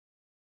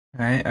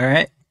Alright,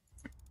 alright.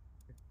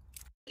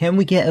 Can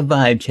we get a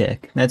vibe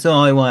check? That's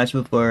all I watched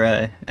before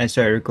I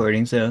started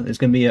recording, so it's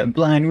gonna be a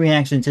blind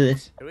reaction to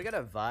this. Do we get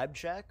a vibe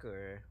check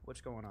or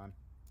what's going on?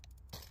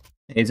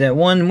 Is that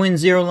 1 win,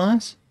 0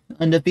 loss?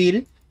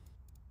 Undefeated?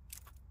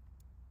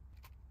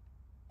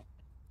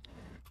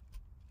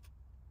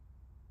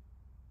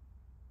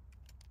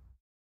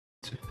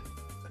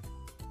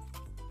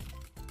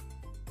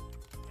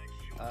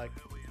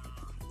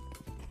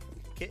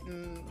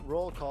 Kitten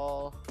roll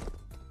call.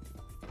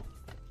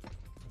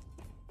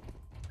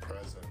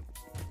 Present.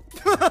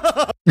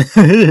 Oh,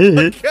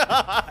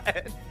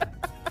 God.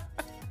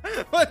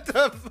 What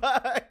the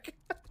fuck?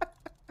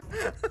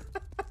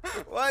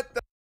 What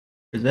the?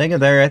 For a second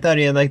there, I thought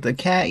he had like the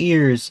cat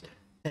ears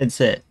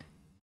headset.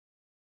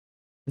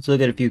 Let's look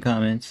at a few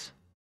comments.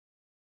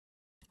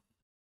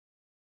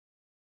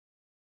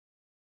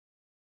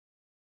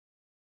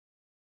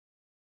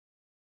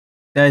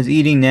 Guys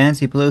eating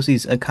Nancy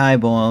Pelosi's acai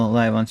bowl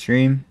live on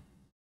stream.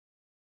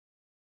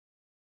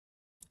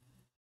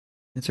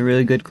 It's a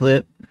really good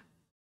clip.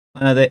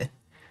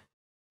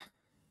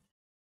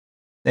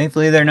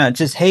 Thankfully they're not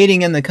just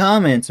hating in the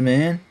comments,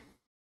 man.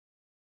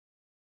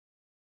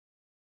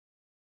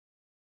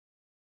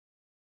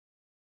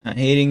 Not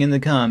hating in the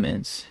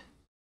comments.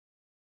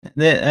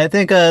 I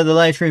think the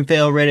live stream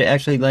fail Reddit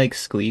actually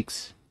likes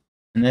squeaks.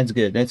 And that's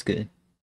good, that's good.